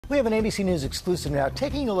We have an ABC News exclusive now,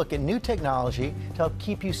 taking a look at new technology to help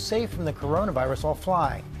keep you safe from the coronavirus while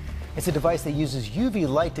flying. It's a device that uses UV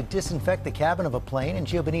light to disinfect the cabin of a plane, and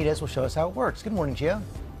Gio Benitez will show us how it works. Good morning, Gio.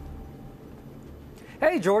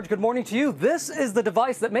 Hey, George, good morning to you. This is the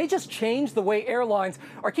device that may just change the way airlines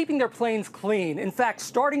are keeping their planes clean. In fact,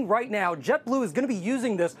 starting right now, JetBlue is going to be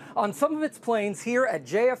using this on some of its planes here at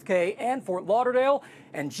JFK and Fort Lauderdale,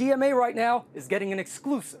 and GMA right now is getting an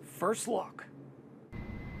exclusive first look.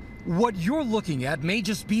 What you're looking at may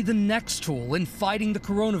just be the next tool in fighting the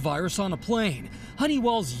coronavirus on a plane.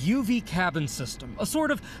 Honeywell's UV cabin system, a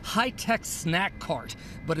sort of high-tech snack cart.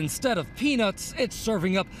 But instead of peanuts, it's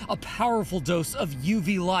serving up a powerful dose of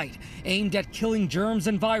UV light aimed at killing germs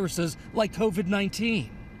and viruses like COVID-19.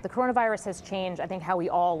 The coronavirus has changed, I think, how we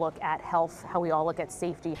all look at health, how we all look at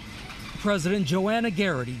safety. President Joanna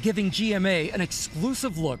Garrity giving GMA an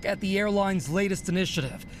exclusive look at the airline's latest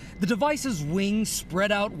initiative. The device's wings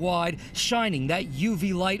spread out wide, shining that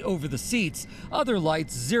UV light over the seats. Other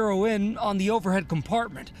lights zero in on the overhead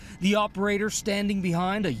compartment. The operator standing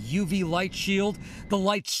behind a UV light shield. The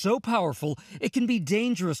light so powerful it can be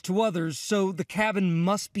dangerous to others, so the cabin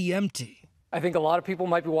must be empty. I think a lot of people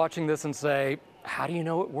might be watching this and say, how do you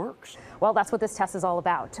know it works? Well, that's what this test is all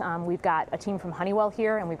about. We've got a team from Honeywell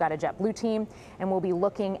here, and we've got a JetBlue team, and we'll be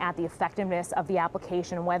looking at the effectiveness of the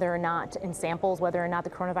application, whether or not in samples, whether or not the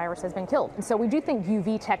coronavirus has been killed. And so we do think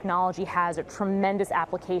UV technology has a tremendous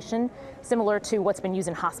application, similar to what's been used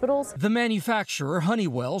in hospitals. The manufacturer,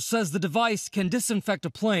 Honeywell, says the device can disinfect a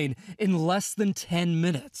plane in less than 10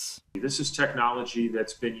 minutes. This is technology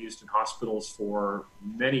that's been used in hospitals for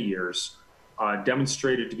many years.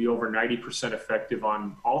 Demonstrated to be over 90% effective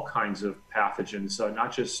on all kinds of pathogens,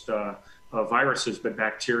 not just viruses, but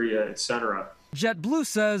bacteria, etc. JetBlue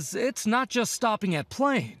says it's not just stopping at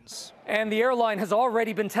planes. And the airline has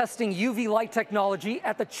already been testing UV light technology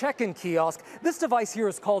at the check-in kiosk. This device here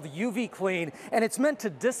is called UV Clean, and it's meant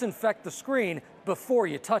to disinfect the screen before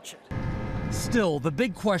you touch it. Still, the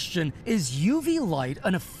big question, is UV light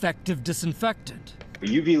an effective disinfectant?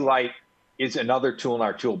 UV light is another tool in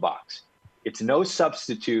our toolbox. It's no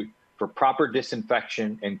substitute for proper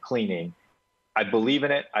disinfection and cleaning. I believe in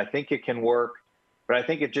it. I think it can work, but I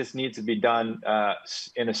think it just needs to be done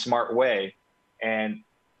in a smart way and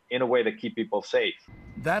in a way to keep people safe.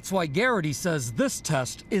 That's why Garrity says this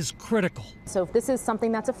test is critical. So if this is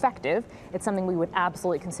something that's effective, it's something we would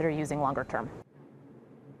absolutely consider using longer term.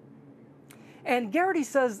 And Garrity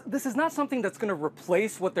says this is not something that's going to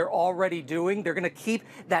replace what they're already doing. They're going to keep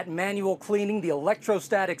that manual cleaning, the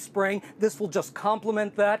electrostatic spraying. This will just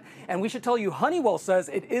complement that. And we should tell you, Honeywell says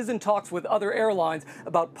it is in talks with other airlines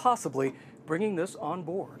about possibly bringing this on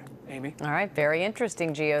board. Amy? All right, very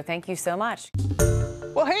interesting, Gio. Thank you so much.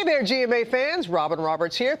 Well, hey there, GMA fans. Robin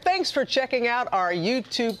Roberts here. Thanks for checking out our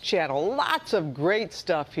YouTube channel. Lots of great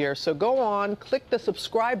stuff here. So go on, click the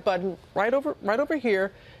subscribe button right over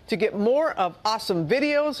here to get more of awesome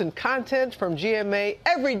videos and content from GMA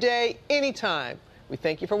every day, anytime. We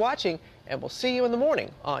thank you for watching, and we'll see you in the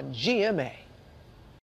morning on GMA.